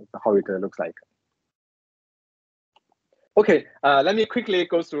how it looks like. Okay, let me quickly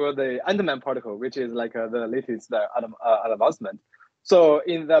go through the Underman protocol, which is the latest advancement. So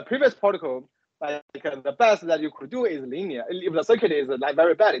in the previous protocol, the best that you could do is linear. If the circuit is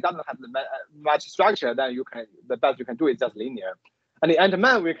very bad, it doesn't have much structure, then the best you can do is just linear. And in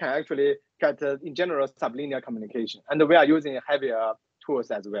Ant-Man, we can actually get, in general, sublinear communication. And we are using heavier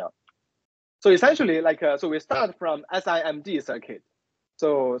tools as well. So essentially, so we start from SIMD circuit.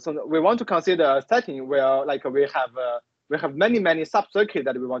 So we want to consider a setting where we have many sub-circuits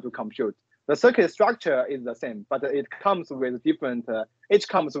that we want to compute. The circuit structure is the same, but it comes with different, each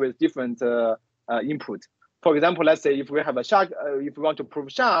comes with different input. For example, let's say if we have a SHA, if we want to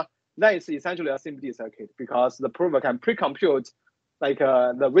prove SHA, then it's essentially a SIMD circuit because the prover can pre-compute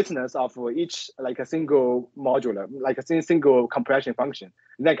the witness of each a single modular, a single compression function.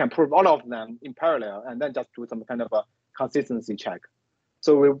 And then can prove all of them in parallel, and then just do some kind of a consistency check.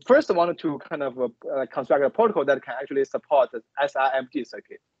 So we first wanted to kind of construct a protocol that can actually support the SIMD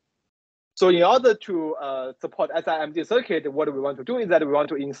circuit. So in order to support SIMD circuit, what we want to do is that we want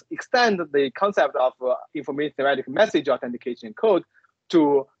to extend the concept of information theoretic message authentication code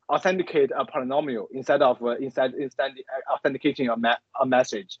to authenticate a polynomial instead of authenticating a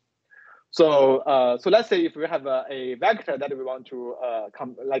message. So let's say if we have a vector that we want to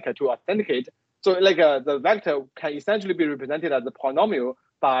to authenticate, so the vector can essentially be represented as a polynomial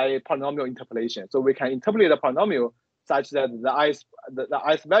by polynomial interpolation. So we can interpolate the polynomial such that the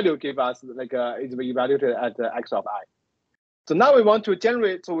ith value give us is evaluated at x of I. So now we want to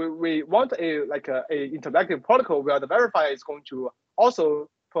generate. So we want a interactive protocol where the verifier is going to also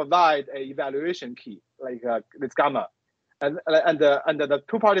provide a evaluation key this gamma, and the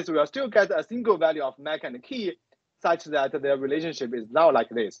two parties will still get a single value of MAC and key, such that their relationship is now like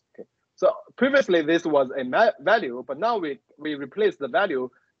this. Okay. So previously this was a value, but now we replace the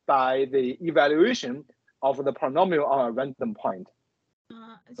value by the evaluation of the polynomial on a random point.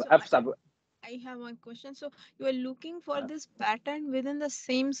 So F sub. I have one question. So you are looking for this pattern within the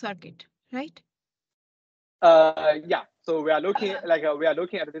same circuit, right? Yeah. So we are looking we are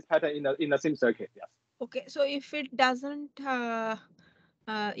looking at this pattern in the same circuit. Yes. Okay. So if it doesn't,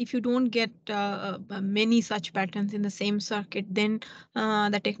 if you don't get many such patterns in the same circuit, then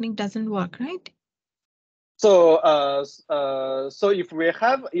the technique doesn't work, right? So so if we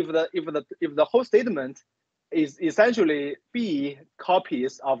have if the whole statement is essentially B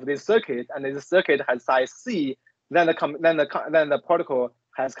copies of this circuit, and this circuit has size C, then the protocol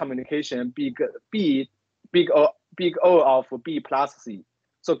has communication big O of B plus C.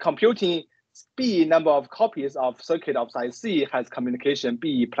 So computing B number of copies of circuit of size C has communication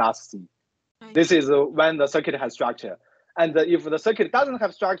B plus C. This is when the circuit has structure. And if the circuit doesn't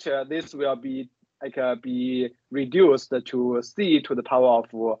have structure, this will be be reduced to C to the power of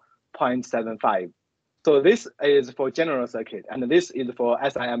 0.75. So this is for general circuit, and this is for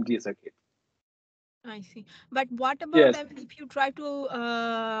SIMD circuit. I see. But what about if you try to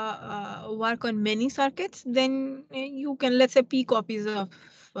work on many circuits, then you can, let's say, P copies of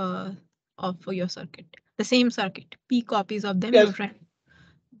your circuit, the same circuit, P copies of them. You're trying.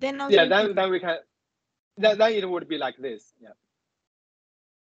 Then also then we can. Then it would be like this. Yeah.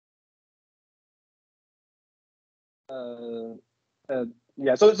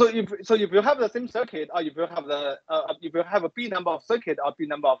 Yeah. So if you have the same circuit, or if you have a B number of circuit or B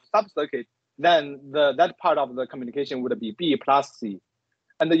number of sub-circuit, then that part of the communication would be B plus C.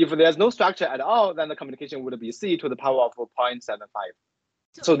 And if there's no structure at all, then the communication would be C to the power of 0.75.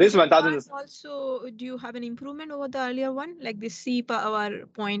 So this one doesn't. Also, do you have an improvement over the earlier one, like this C power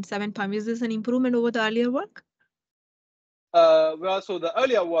 0.75? Is this an improvement over the earlier work? Well, so the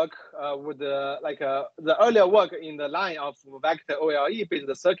earlier work the earlier work in the line of vector OLE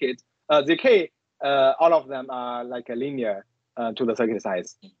based circuit, ZK, all of them are linear to the circuit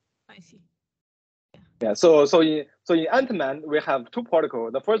size. I see. Yeah. So in Ant-Man we have two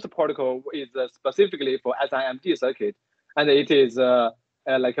protocols. The first protocol is specifically for SIMD circuit, and it is to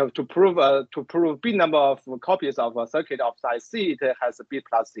prove B number of copies of a circuit of size C, it has B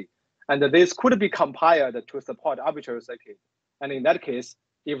plus C. And this could be compiled to support arbitrary circuit. And in that case,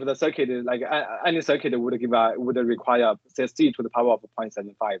 if the circuit is any circuit would require C to the power of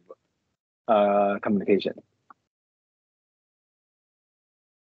 0.75 communication.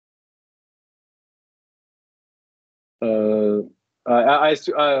 I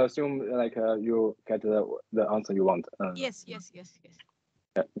assume you get the answer you want. Yes. Yeah,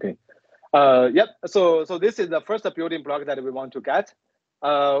 okay. Yep. So this is the first building block that we want to get.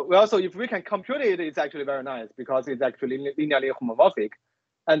 Well, so if we can compute it, it's actually very nice because it's actually linearly homomorphic,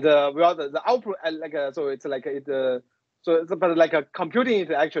 and well, the output but computing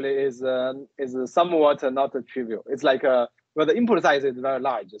it actually is somewhat not trivial. It's well, the input size is very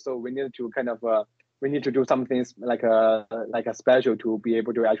large, so we need to we need to do some things like a special to be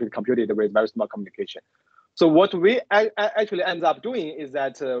able to actually compute it with very small communication. So what we actually end up doing is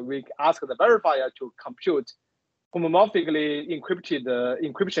that we ask the verifier to compute homomorphically encrypted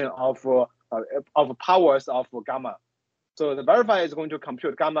encryption of powers of gamma. So the verifier is going to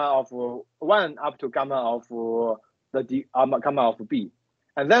compute gamma of 1 up to gamma of gamma of B,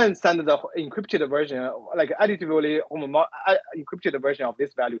 and then send the encrypted version, like additively encrypted version of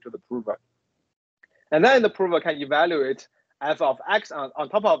this value to the prover. And then the prover can evaluate f of x on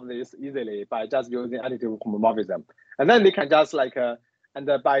top of this easily by just using additive homomorphism. And then they can just like,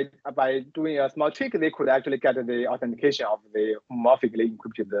 by doing a small trick, they could actually get the authentication of the homomorphically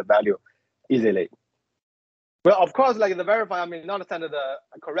encrypted value easily. Well, of course, like the verifier may not send the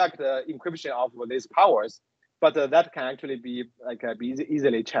correct encryption of these powers, but that can actually be like be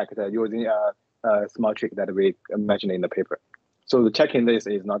easily checked using a small trick that we mentioned in the paper. So checking this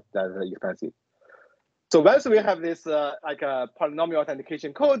is not that expensive. So once we have this like a polynomial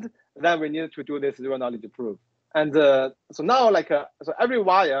authentication code, then we need to do this zero knowledge proof. And so now like so every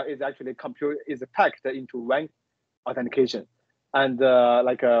wire is actually packed into one authentication. And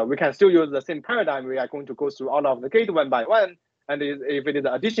we can still use the same paradigm. We are going to go through all of the gate one by one. And if it is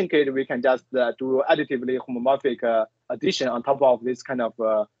an addition gate, we can just do additively homomorphic addition on top of this kind of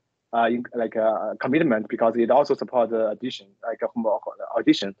commitment, because it also supports addition, like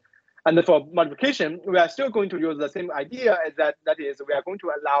addition. And for multiplication, we are still going to use the same idea, as that is we are going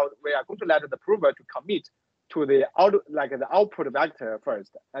to let the prover to commit to the output vector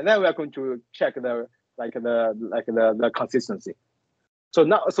first, and then we are going to check the consistency. So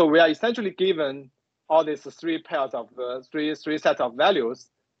now, so we are essentially given all these three pairs of three sets of values.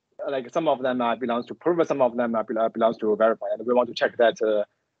 Like some of them belongs to prover, some of them belongs to verifier, and we want to check that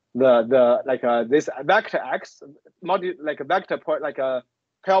this vector x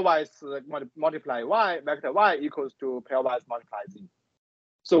pairwise multiply y, vector y equals to pairwise multiply z.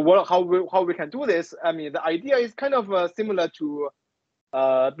 So how we can do this? I mean, the idea is kind of similar to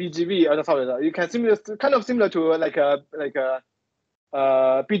BGV. Sorry, you can kind of similar to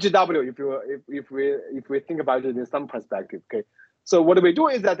BGW if we think about it in some perspective. Okay, so what we do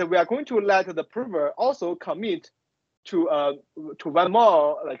is that we are going to let the prover also commit to one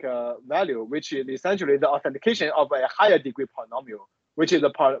more value, which is essentially the authentication of a higher degree polynomial, which is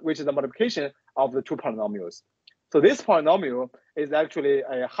the multiplication of the two polynomials. So this polynomial is actually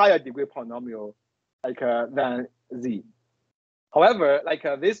a higher degree polynomial than z. However,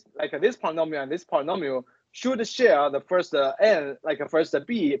 this polynomial and this polynomial should share the first n, first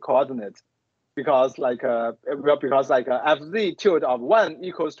b coordinate, because fz tilde of 1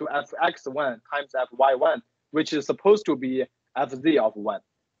 equals to fx1 times fy1, which is supposed to be fz of 1.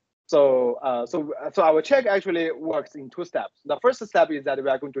 So our check actually works in two steps. The first step is that we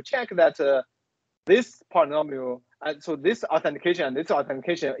are going to check that this polynomial, and so this authentication and this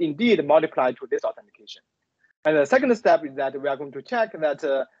authentication indeed multiply to this authentication. And the second step is that we are going to check that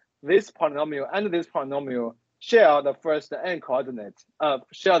this polynomial and this polynomial share the first n coordinate,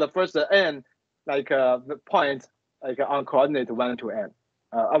 share the first n point on coordinate 1 to n,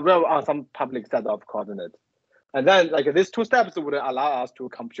 well, on some public set of coordinates. And then these two steps would allow us to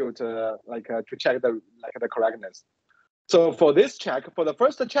compute to check the correctness. So for this check, for the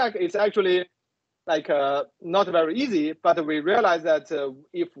first check, it's actually not very easy, but we realize that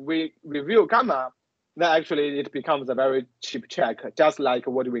if we review gamma, then actually it becomes a very cheap check, just like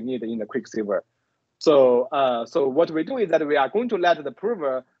what we need in the Quicksilver. So what we do is that we are going to let the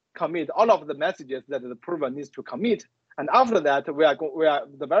prover commit all of the messages that the prover needs to commit, and after that the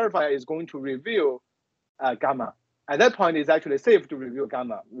verifier is going to review gamma. At that point, it's actually safe to review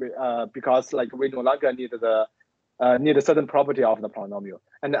gamma because we no longer need a certain property of the polynomial,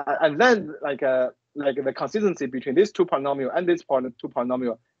 and then the consistency between these two polynomial and this two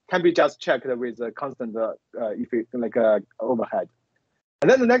polynomial can be just checked with a constant overhead. And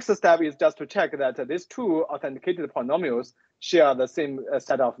then the next step is just to check that these two authenticated polynomials share the same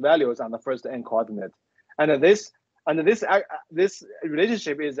set of values on the first n coordinate, and this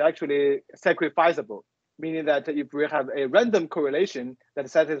relationship is actually sacrificable, meaning that if we have a random correlation that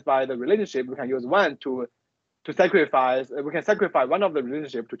satisfies the relationship, we can use one to sacrifice. We can sacrifice one of the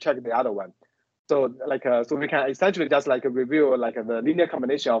relationship to check the other one. So so we can essentially just review the linear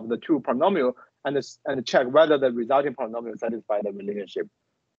combination of the two polynomial and check whether the resulting polynomial satisfy the relationship.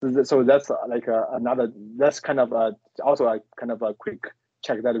 So that's that's kind of also a kind of a quick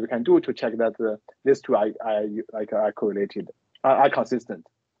check that we can do to check that these two are correlated, are consistent.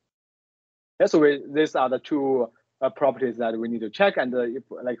 Yeah, so these are the two properties that we need to check, and if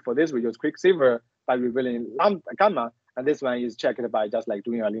for this we use Quicksilver by revealing gamma, and this one is checked by just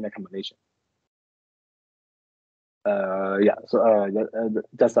doing a linear combination. Yeah, so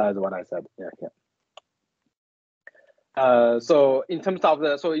just as what I said. So in terms of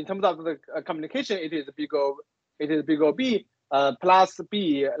the communication, it is it is big O B plus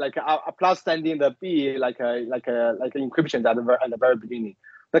B, like plus sending the B like encryption at the very beginning.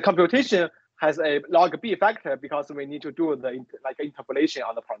 The computation has a log B factor because we need to do the interpolation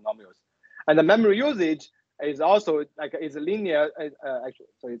on the polynomials, and the memory usage is also is linear. Actually,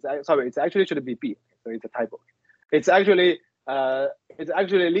 so it's actually should be B. So it's a typo. It's actually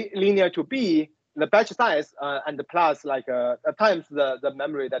linear to B, the batch size, and plus times the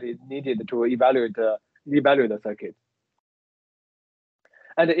memory that is needed to evaluate the circuit.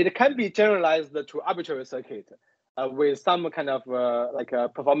 And it can be generalized to arbitrary circuit with some kind of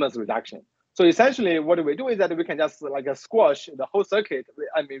performance reduction. So essentially, what we do is that we can just squash the whole circuit.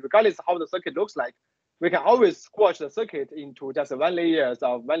 I mean, regardless of how the circuit looks like, we can always squash the circuit into just one layer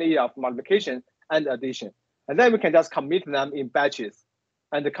of multiplication and addition, and then we can just commit them in batches,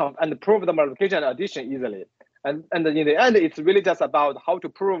 and prove the multiplication and addition easily. And in the end, it's really just about how to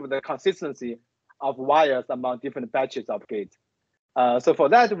prove the consistency of wires among different batches of gates. So for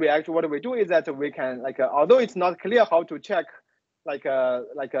that, what we do is that we can although it's not clear how to check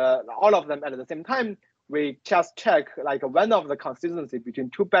all of them at the same time, we just check one of the consistency between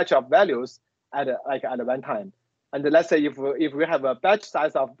two batch of values at one time. And let's say if we have a batch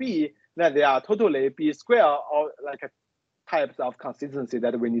size of B, then they are totally B square or types of consistency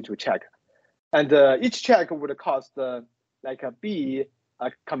that we need to check. And each check would cost a B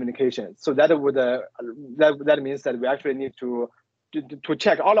communication. So that would that means that we actually need to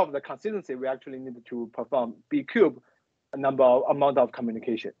check all of the consistency. We actually need to perform B cube amount of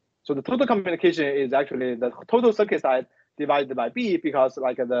communication. So the total communication is actually the total circuit size divided by B, because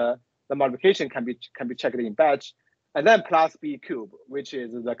the multiplication can be checked in batch, and then plus B cube, which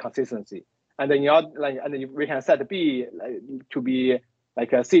is the consistency. And then we can set B to be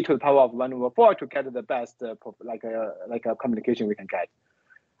C to the power of 1/4 to get the best communication we can get.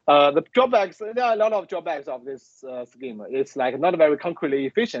 The drawbacks, there are a lot of drawbacks of this scheme. It's not very concretely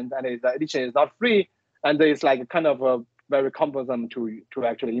efficient, and the addition is not free, and it's kind of very cumbersome to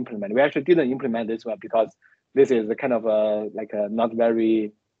actually implement. We actually didn't implement this one because this is kind of not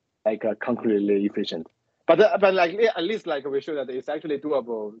very concretely efficient. But at least we show that it's actually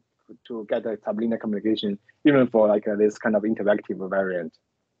doable to get a sublinear communication even for this kind of interactive variant.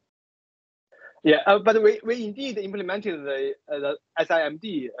 Yeah, but we indeed implemented the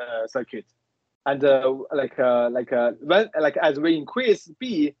SIMD circuit, and as we increase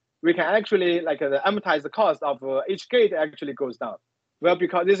B, we can actually the amortized cost of each gate actually goes down. Well,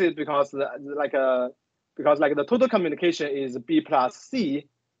 because the total communication is B plus C,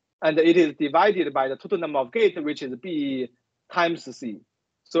 and it is divided by the total number of gates, which is B times C.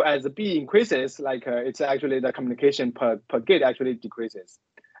 So as B increases, it's actually the communication per gate actually decreases.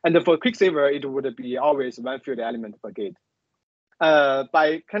 And for Quicksilver, it would be always one field element per gate.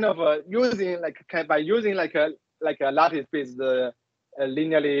 By kind of using a lattice-based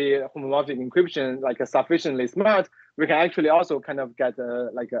linearly homomorphic encryption, sufficiently smart, we can actually also kind of get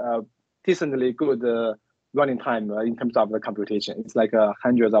a decently good running time in terms of the computation. It's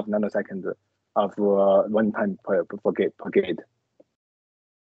hundreds of nanoseconds of running time per gate.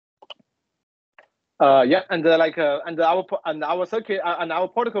 Yeah, and our circuit and our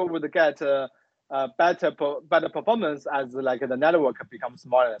protocol would get better performance as the network becomes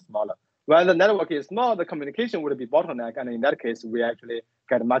smaller and smaller. When the network is small, the communication would be bottleneck, and in that case, we actually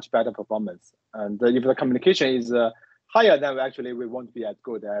get much better performance. And if the communication is higher, then we won't be as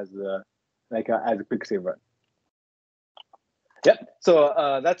good as Quicksilver. Yeah,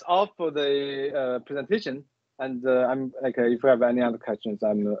 so that's all for the presentation. And I'm if you have any other questions,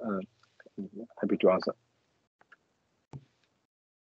 I'm happy to answer.